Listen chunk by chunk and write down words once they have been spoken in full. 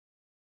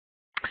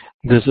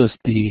This is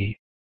the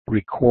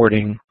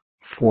recording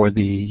for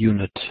the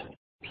Unit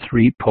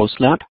 3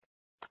 post-lab,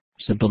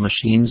 simple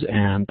machines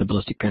and the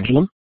ballistic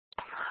pendulum.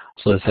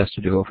 So this has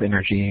to do with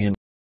energy and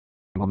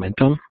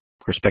momentum.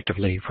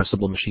 Respectively, for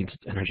simple machines,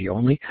 it's energy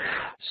only.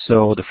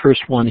 So the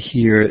first one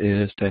here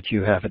is that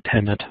you have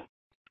attended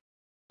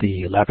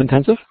the lab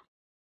intensive.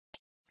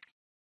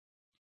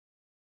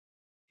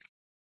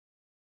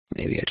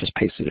 Maybe I just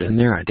pasted it in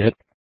there. I did.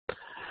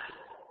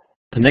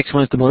 The next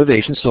one is the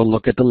motivation. So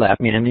look at the lab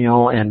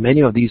manual, and many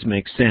of these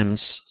make sense.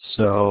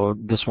 So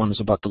this one is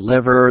about the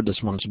lever. This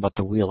one's about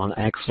the wheel and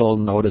axle.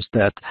 Notice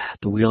that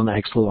the wheel and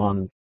axle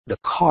on the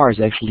car is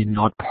actually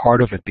not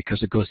part of it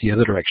because it goes the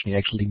other direction. You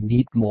actually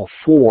need more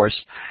force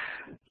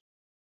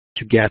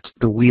to get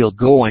the wheel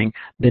going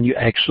than you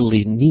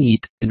actually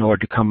need in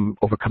order to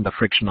overcome the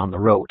friction on the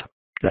road.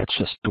 That's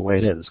just the way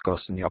it is. It goes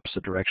in the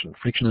opposite direction.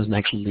 Friction is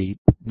actually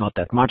not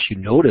that much. You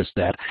notice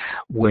that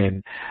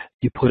when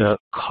you put a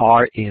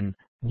car in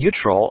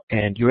neutral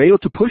and you're able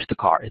to push the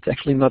car, it's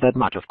actually not that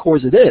much. Of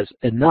course, it is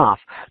enough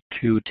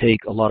to take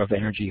a lot of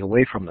energy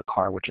away from the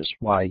car, which is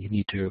why you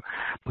need to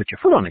put your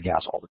foot on the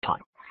gas all the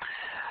time.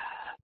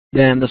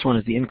 Then this one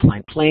is the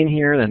inclined plane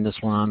here. Then this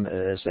one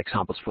is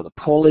examples for the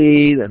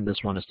pulley. Then this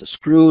one is the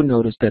screw.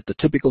 Notice that the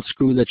typical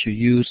screw that you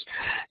use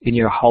in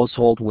your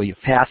household where you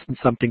fasten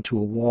something to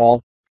a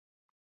wall,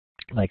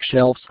 like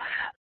shelves,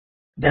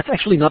 that's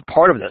actually not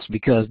part of this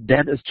because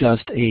that is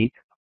just a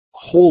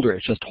holder.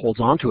 It just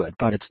holds onto it,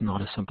 but it's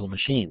not a simple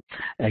machine.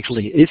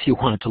 Actually, if you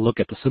wanted to look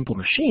at the simple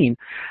machine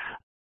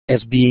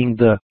as being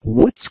the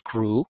wood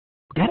screw,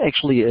 that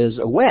actually is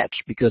a wedge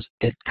because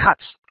it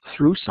cuts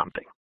through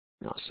something.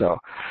 So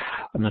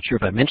I'm not sure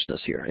if I mentioned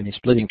this here. Any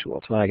splitting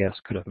tools? Well, I guess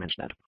could have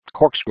mentioned that.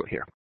 Corkscrew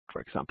here,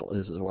 for example,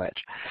 is a wedge.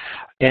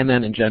 And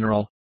then in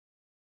general,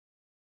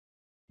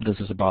 this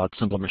is about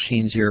simple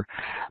machines here.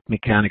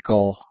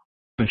 Mechanical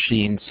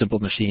machines, simple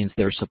machines,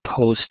 they're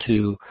supposed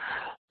to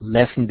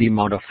lessen the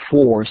amount of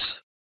force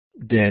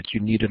that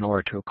you need in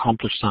order to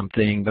accomplish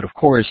something. But of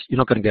course, you're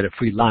not going to get a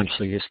free lunch,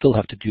 so you still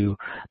have to do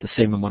the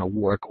same amount of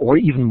work or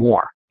even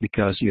more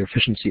because your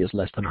efficiency is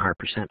less than 100%.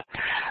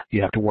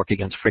 You have to work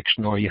against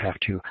friction, or you have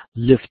to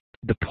lift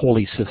the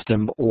pulley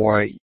system,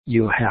 or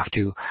you have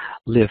to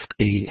lift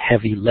a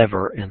heavy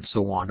lever and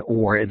so on.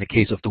 Or in the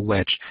case of the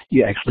wedge,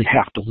 you actually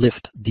have to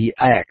lift the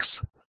axe.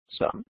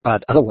 So,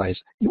 but otherwise,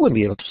 you wouldn't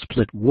be able to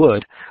split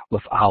wood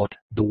without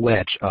the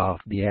wedge of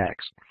the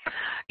axe.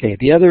 Okay,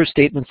 the other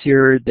statements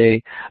here,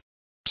 they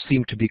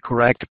seem to be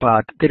correct,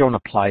 but they don't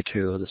apply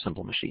to the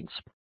simple machines.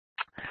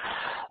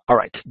 All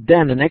right,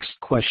 then the next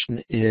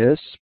question is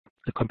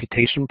the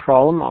computation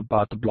problem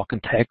about the block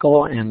and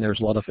tackle, and there's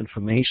a lot of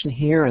information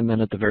here, and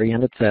then at the very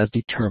end it says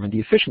determine the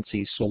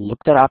efficiency. So look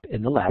that up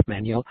in the lab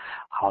manual,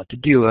 how to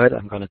do it.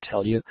 I'm going to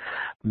tell you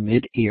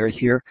mid-air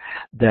here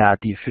that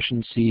the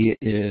efficiency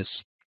is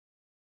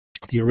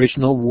the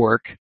original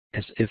work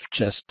as if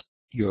just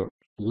you're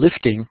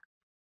lifting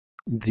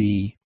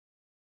the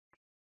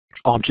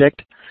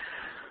object.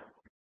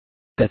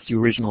 That's the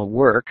original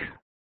work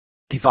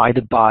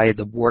divided by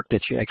the work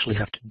that you actually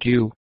have to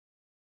do,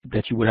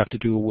 that you would have to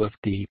do with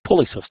the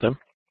pulley system.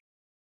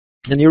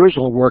 And the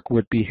original work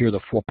would be here,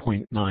 the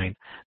 4.9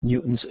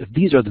 newtons.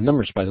 These are the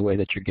numbers, by the way,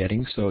 that you're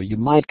getting, so you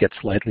might get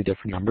slightly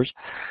different numbers.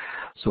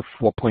 So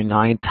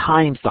 4.9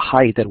 times the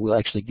height that will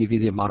actually give you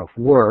the amount of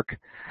work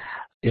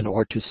in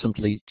order to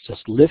simply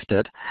just lift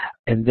it.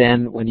 And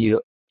then when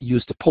you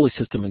use the pulley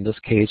system, in this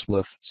case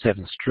with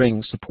 7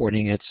 strings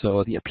supporting it,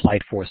 so the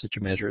applied force that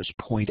you measure is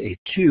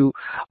 0.82,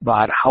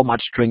 but how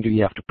much string do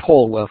you have to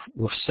pull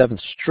with 7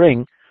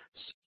 string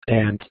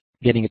and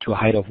getting it to a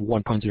height of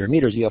 1.0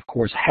 meters, you of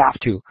course have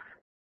to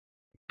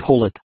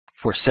pull it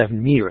for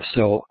 7 meters.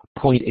 So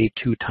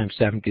 0.82 times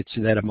 7 gets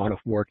you that amount of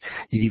work.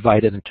 You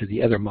divide it into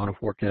the other amount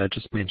of work that I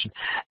just mentioned,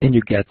 and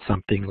you get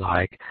something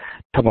like,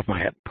 top of my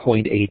head,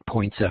 0.8,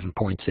 0.7,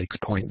 0.6,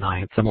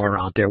 0.9, somewhere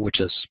around there, which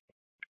is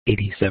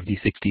 80, 70,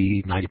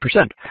 60,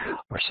 90%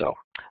 or so.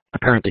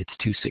 Apparently it's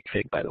too sig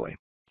fig, by the way.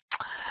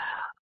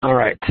 All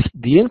right,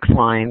 the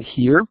incline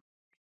here,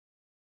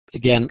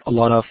 again, a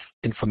lot of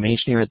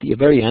information here. At the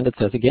very end, it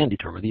says, again,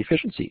 determine the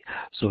efficiency.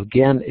 So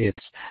again,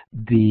 it's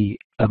the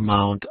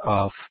amount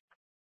of,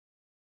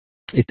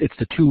 it's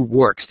the two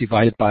works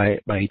divided by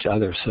each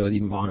other. So the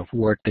amount of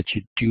work that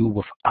you do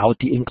without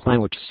the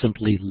incline, which is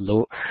simply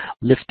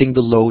lifting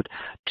the load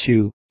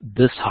to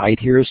this height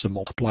here. So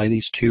multiply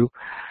these two,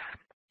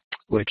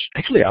 which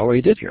actually I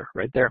already did here,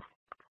 right there.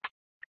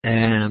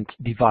 And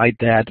divide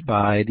that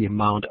by the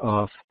amount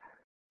of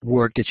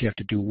work that you have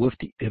to do with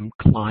the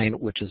incline,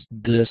 which is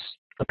this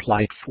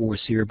applied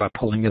force here by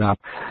pulling it up,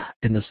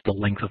 and this is the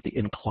length of the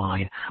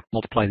incline.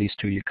 Multiply these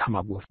two, you come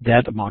up with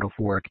that amount of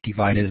work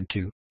divided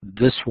into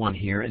this one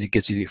here, and it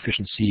gives you the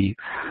efficiency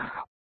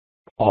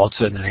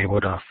also in the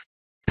neighborhood of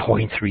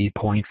 0.3,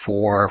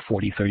 0.4,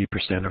 40,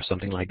 30% or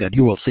something like that.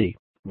 You will see.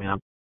 I mean, I'm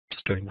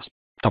just doing this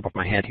top of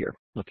my head here,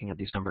 looking at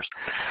these numbers.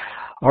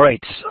 All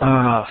right,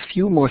 a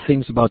few more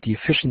things about the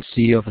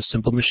efficiency of a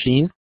simple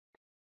machine.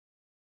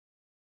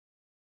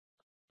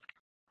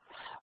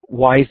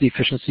 why is the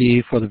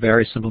efficiency for the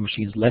very simple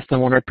machines less than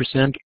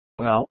 100%?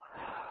 Well,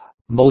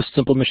 most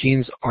simple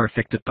machines are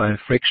affected by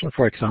friction.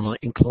 For example,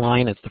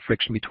 incline, it's the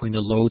friction between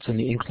the loads and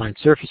the inclined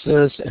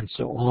surfaces, and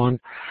so on.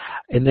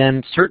 And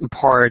then certain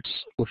parts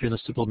within a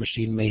simple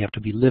machine may have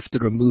to be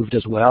lifted or moved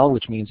as well,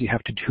 which means you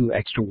have to do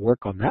extra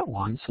work on that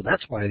one. So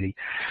that's why the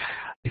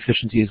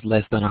efficiency is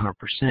less than 100%,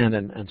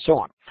 and so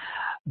on.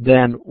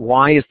 Then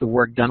why is the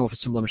work done with a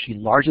simple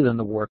machine larger than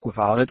the work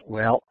without it?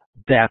 Well,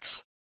 that's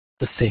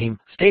the same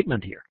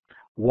statement here.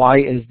 Why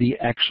is the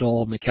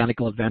actual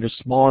mechanical advantage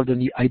smaller than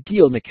the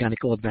ideal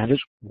mechanical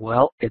advantage?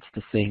 Well, it's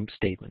the same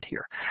statement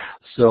here.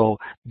 So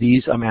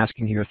these, I'm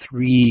asking here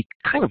three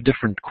kind of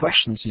different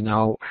questions. You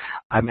know,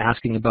 I'm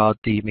asking about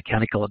the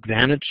mechanical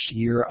advantage.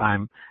 Here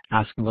I'm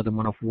asking about the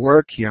amount of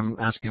work. Here I'm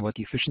asking about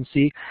the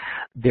efficiency.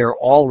 They're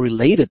all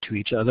related to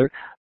each other,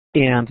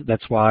 and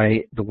that's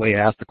why the way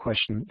I ask the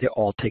question, they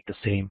all take the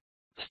same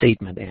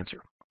statement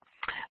answer.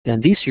 Then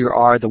these here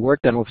are the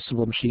work done with a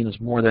simple machine is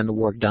more than the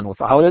work done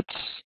without it.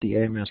 The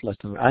AMA is less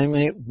than the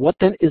IMA. What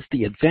then is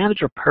the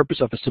advantage or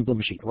purpose of a simple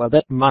machine? Well,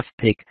 that must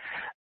take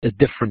a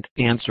different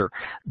answer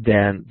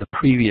than the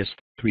previous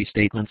three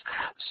statements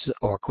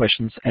or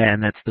questions,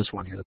 and that's this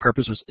one here. The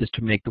purpose is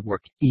to make the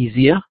work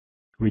easier,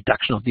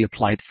 reduction of the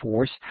applied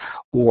force,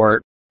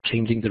 or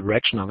changing the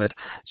direction of it.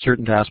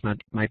 Certain tasks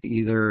might be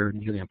either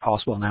nearly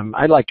impossible, and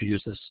I like to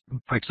use this,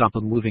 for example,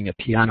 moving a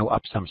piano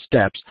up some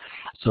steps,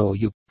 so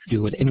you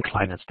do an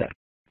incline instead.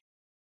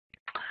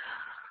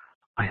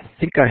 I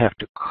think I have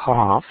to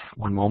cough.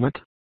 One moment.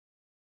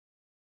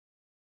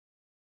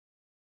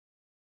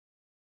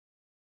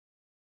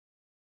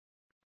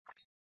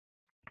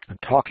 I'm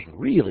talking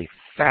really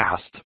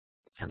fast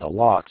and a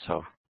lot,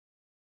 so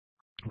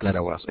I'm glad I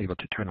was able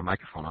to turn the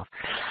microphone off.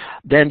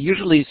 Then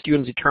usually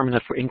students determine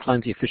that for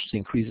inclines the efficiency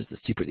increases the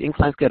steeper the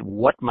inclines get.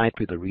 What might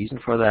be the reason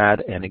for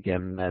that? And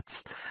again, that's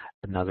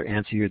another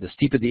answer here. The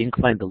steeper the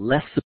incline, the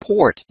less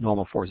support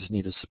normal forces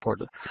need to support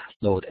the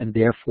load, and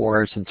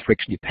therefore, since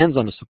friction depends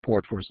on the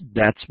support force,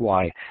 that's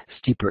why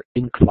steeper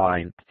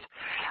inclines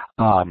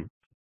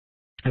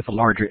have a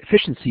larger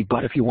efficiency.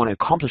 But if you want to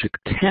accomplish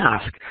a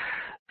task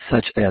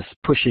such as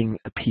pushing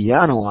a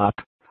piano up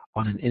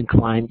on an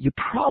incline, you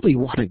probably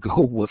want to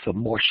go with a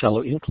more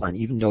shallow incline,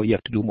 even though you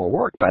have to do more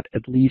work, but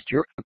at least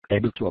you're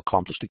able to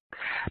accomplish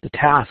the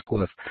task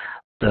with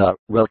the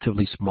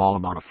relatively small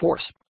amount of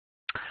force.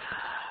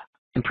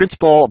 In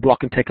principle, a block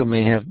and tackle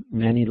may have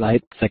many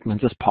light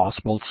segments as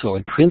possible, so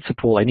in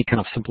principle, any kind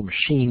of simple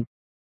machine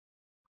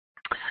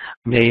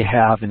may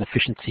have an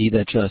efficiency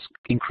that just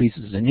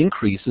increases and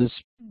increases,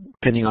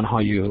 depending on how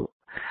you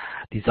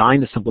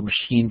design the simple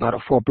machine. But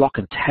for a block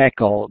and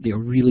tackle, there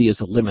really is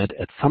a limit.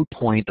 At some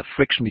point, the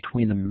friction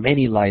between the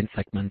many line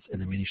segments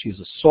and the many sheaves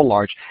is so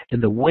large,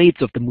 and the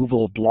weights of the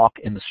movable block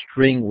and the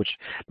string, which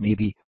may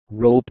be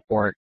rope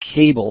or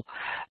cable,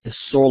 is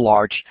so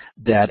large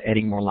that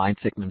adding more line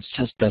segments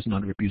just does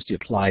not reduce the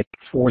applied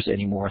force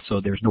anymore.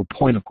 So there's no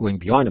point of going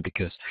beyond it,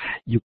 because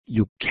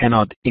you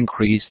cannot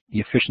increase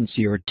the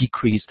efficiency or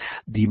decrease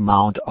the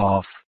amount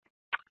of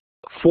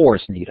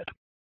force needed.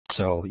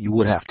 So you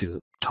would have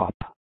to top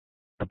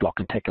the block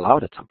and tackle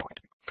out at some point.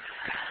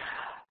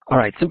 All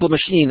right, simple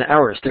machine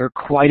errors. There are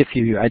quite a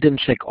few here. I didn't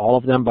check all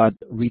of them, but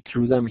read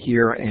through them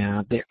here,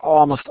 and they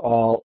almost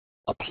all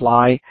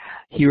apply.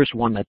 Here's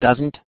one that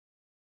doesn't.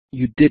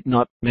 You did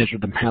not measure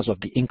the mass of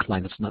the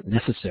incline. It's not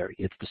necessary.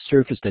 It's the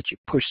surface that you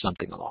push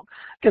something along,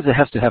 because it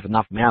has to have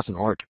enough mass in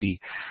order to be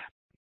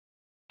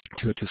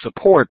to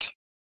support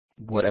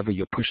whatever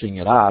you're pushing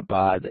it up,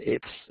 but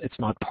it's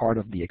not part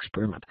of the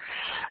experiment.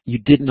 You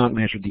did not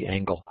measure the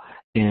angle,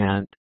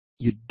 and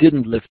you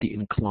didn't lift the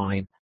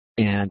incline.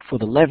 And for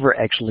the lever,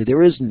 actually,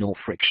 there is no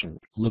friction.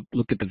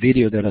 Look at the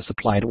video that I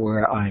supplied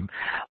where I'm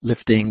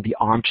lifting the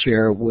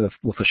armchair with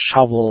a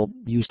shovel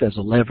used as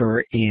a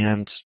lever,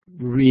 and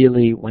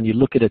really, when you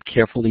look at it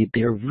carefully,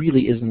 there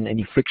really isn't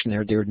any friction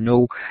there. There are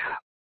no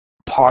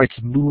parts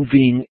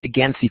moving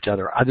against each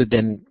other other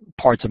than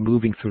parts are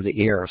moving through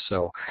the air,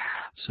 so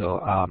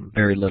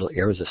very little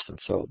air resistance.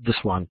 So this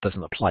one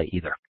doesn't apply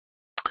either,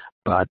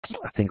 but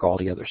I think all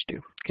the others do.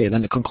 Okay,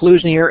 then the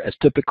conclusion here, as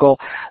typical,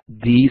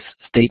 these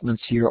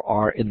statements here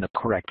are in the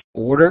correct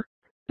order.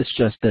 It's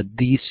just that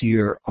these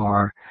here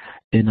are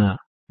in a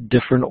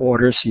different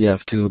order, so you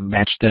have to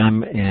match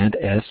them. And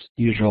as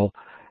usual,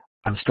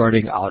 I'm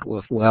starting out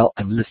with, well,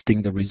 I'm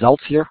listing the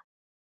results here.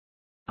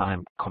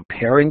 I'm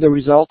comparing the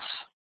results.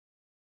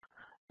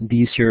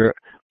 These here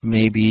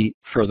may be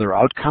further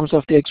outcomes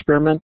of the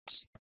experiment.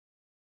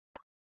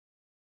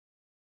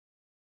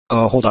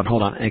 Oh, hold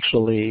on.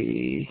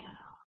 Actually,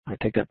 I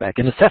take that back.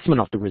 An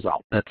assessment of the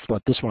result. That's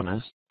what this one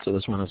is. So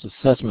this one is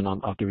assessment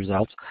of the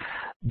results.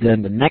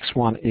 Then the next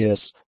one is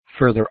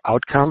further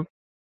outcomes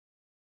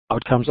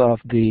of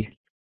the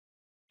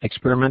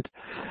experiment.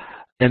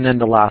 And then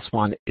the last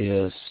one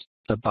is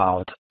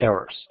about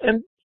errors.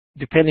 And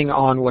depending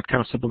on what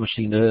kind of simple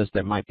machine it is,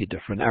 there might be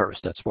different errors.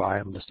 That's why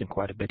I'm listing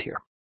quite a bit here.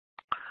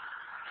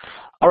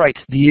 All right,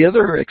 the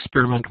other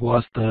experiment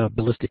was the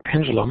ballistic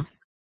pendulum.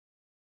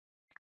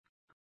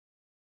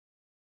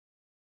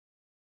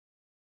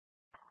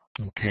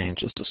 Okay,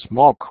 just a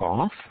small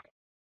cough.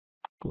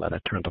 Glad I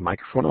turned the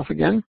microphone off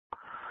again.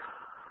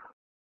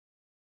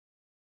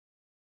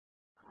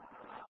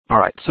 All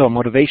right, so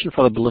motivation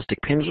for the ballistic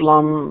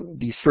pendulum.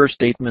 These first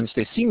statements,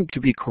 they seem to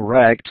be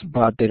correct,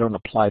 but they don't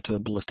apply to the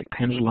ballistic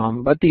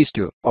pendulum, but these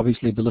do.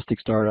 Obviously,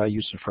 ballistics data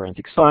used in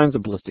forensic science, a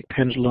ballistic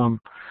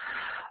pendulum,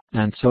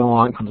 and so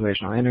on,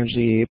 conservation of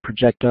energy,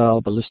 projectile,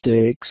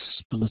 ballistics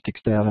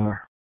data.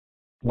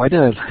 Why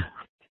did I,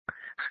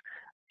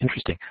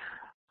 interesting.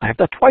 I have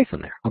that twice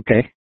in there,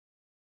 okay.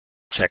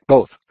 Check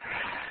both.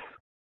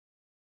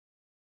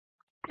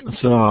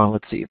 So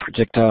let's see,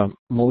 projectile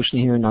motion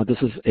here. Now this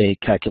is a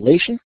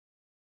calculation.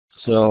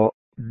 So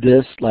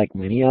this, like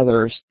many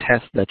others,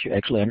 tests that you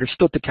actually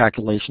understood the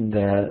calculation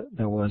that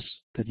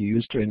you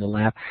used during the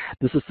lab.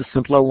 This is the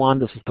simpler one.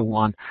 This is the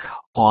one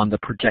on the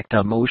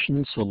projectile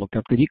motion. So look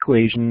up the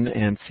equation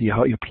and see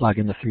how you plug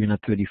in the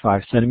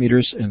 335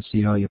 centimeters and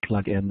see how you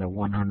plug in the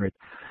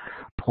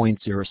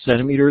 100.0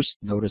 centimeters.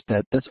 Notice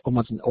that that's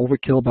almost an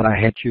overkill, but I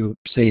had you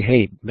say,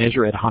 hey,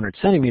 measure at 100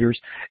 centimeters,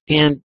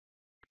 and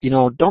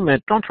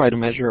don't try to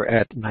measure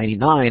at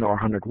 99 or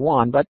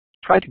 101, but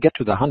try to get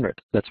to the 100.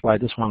 That's why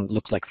this one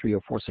looks like 3 or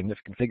 4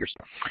 significant figures.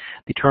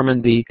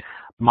 Determine the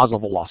muzzle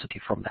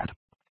velocity from that.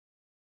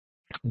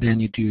 Then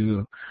you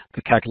do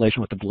the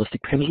calculation with the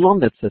ballistic pendulum.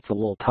 That's a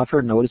little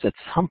tougher. Notice at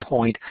some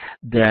point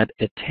that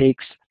it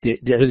takes, the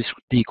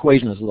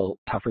equation is a little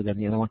tougher than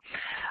the other one.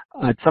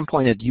 At some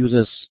point it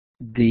uses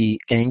the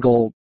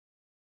angle,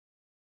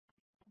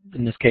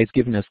 in this case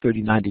given as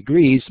 39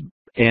 degrees,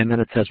 and then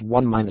it says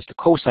 1 minus the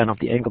cosine of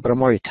the angle, but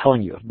I'm already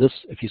telling you,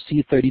 if you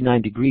see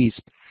 39 degrees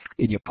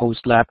in your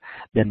post lab,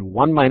 then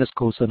 1 minus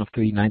cosine of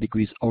 39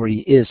 degrees already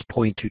is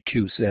 0.22,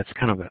 so that's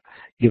kind of a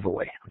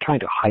giveaway. I'm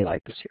trying to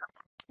highlight this here,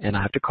 and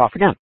I have to cough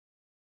again.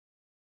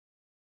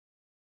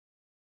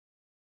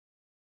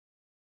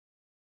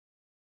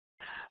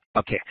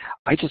 Okay,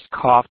 I just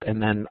coughed and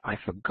then I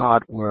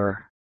forgot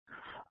where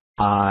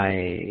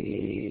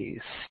I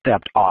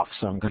stepped off,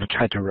 so I'm going to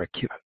try to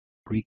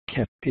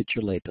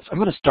recapitulate this. I'm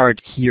going to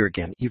start here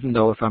again, even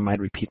though if I might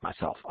repeat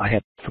myself. I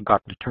had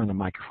forgotten to turn the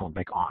microphone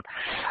back on.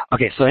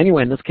 Okay, so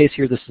anyway, in this case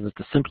here, this is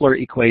the simpler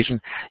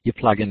equation. You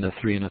plug in the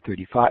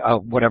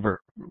 335,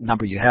 whatever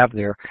number you have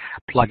there,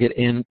 plug it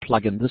in,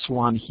 plug in this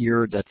one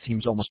here. That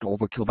seems almost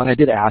overkill, but I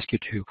did ask you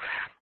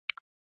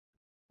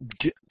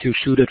to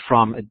shoot it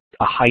from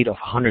a height of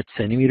 100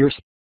 centimeters.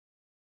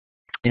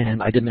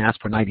 And I didn't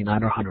ask for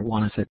 99 or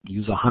 101. I said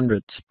use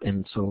 100,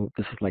 and so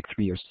this is like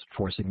 3 or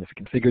 4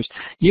 significant figures.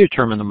 You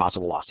determine the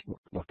muzzle velocity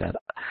with that.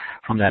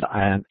 From that,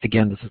 and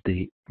again, this is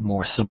the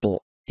more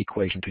simple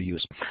equation to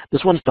use.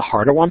 This one's the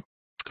harder one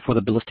for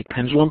the ballistic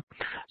pendulum.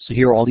 So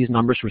here are all these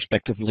numbers,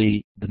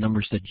 respectively, the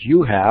numbers that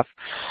you have.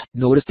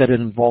 Notice that it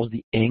involves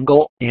the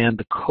angle and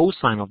the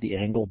cosine of the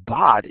angle,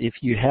 but if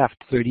you have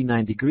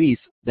 39 degrees,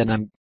 then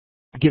I'm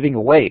giving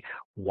away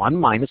 1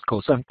 minus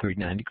cosine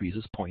 39 degrees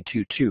is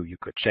 0.22. You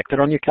could check that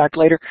on your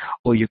calculator,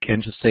 or you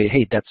can just say,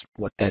 hey, that's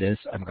what that is.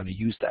 I'm going to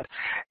use that.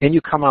 And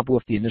you come up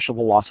with the initial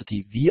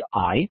velocity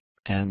VI,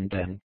 and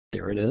then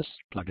there it is.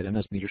 Plug it in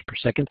as meters per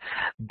second.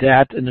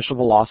 That initial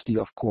velocity,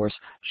 of course,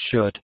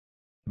 should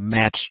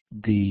match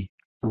the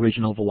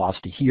original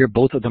velocity here.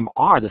 Both of them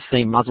are the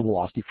same muzzle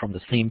velocity from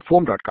the same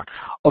foam dart gun.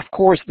 Of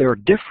course, they're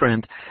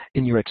different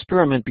in your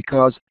experiment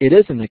because it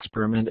is an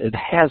experiment. It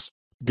has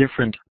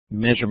different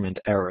measurement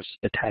errors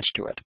attached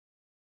to it.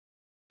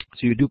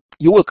 So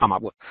you will come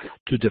up with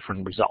 2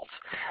 different results,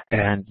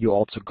 and you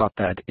also got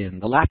that in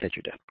the lab that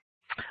you did.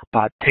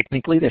 But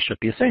technically they should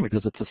be the same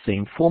because it's the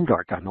same foam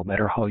dart gun no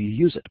matter how you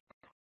use it.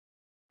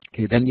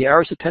 Okay, then the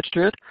errors attached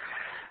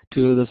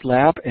to this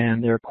lab,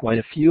 and there are quite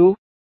a few.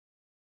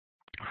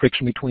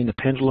 Friction between the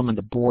pendulum and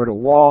the board or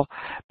wall,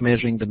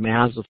 measuring the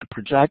mass of the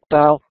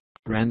projectile,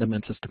 random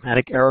and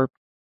systematic error.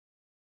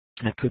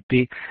 That could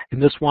be. In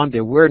this one,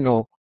 there were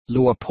no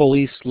lower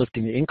pulleys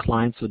lifting the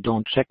incline, so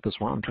don't check this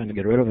one. I'm trying to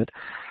get rid of it.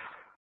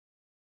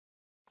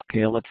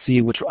 Okay, let's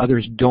see which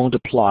others don't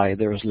apply.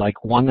 There's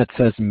like one that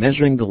says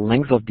measuring the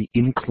length of the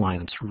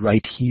incline. It's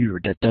right here.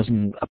 That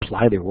doesn't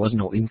apply. There was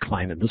no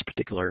incline in this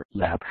particular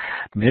lab.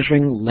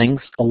 Measuring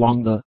lengths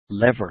along the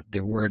lever.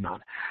 There were none.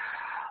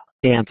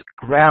 And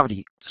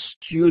gravity.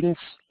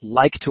 Students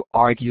like to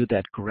argue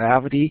that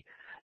gravity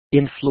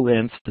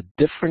influenced the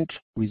different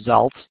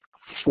results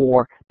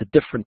for the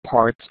different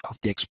parts of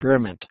the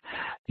experiment.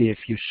 If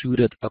you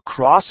shoot it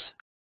across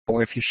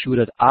or if you shoot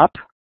it up,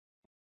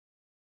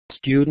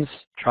 students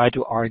try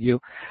to argue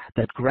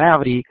that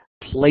gravity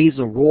plays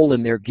a role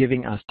in their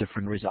giving us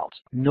different results.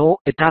 No,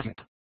 it doesn't.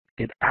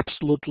 It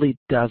absolutely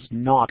does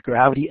not.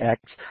 Gravity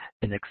acts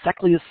in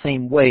exactly the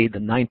same way the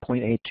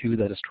 9.82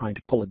 that is trying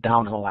to pull it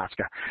down in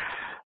Alaska,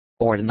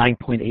 or the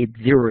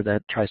 9.80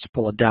 that tries to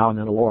pull it down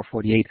in the lower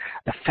 48,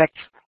 affects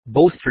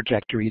both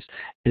trajectories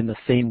in the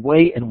same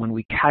way, and when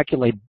we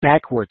calculate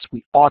backwards,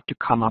 we ought to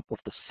come up with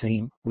the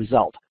same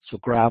result. So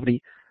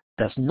gravity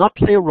does not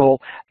play a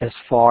role as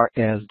far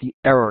as the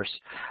errors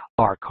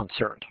are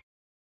concerned.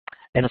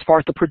 And as far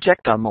as the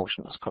projectile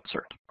motion is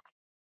concerned,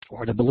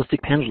 or the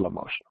ballistic pendulum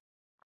motion.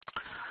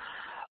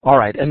 All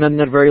right, and then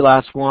the very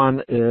last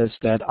one is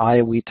that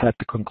we type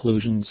the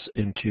conclusions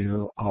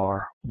into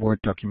our Word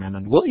document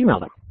and we'll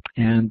email them.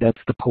 And that's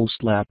the post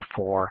lab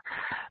for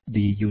the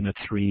Unit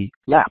 3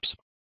 labs.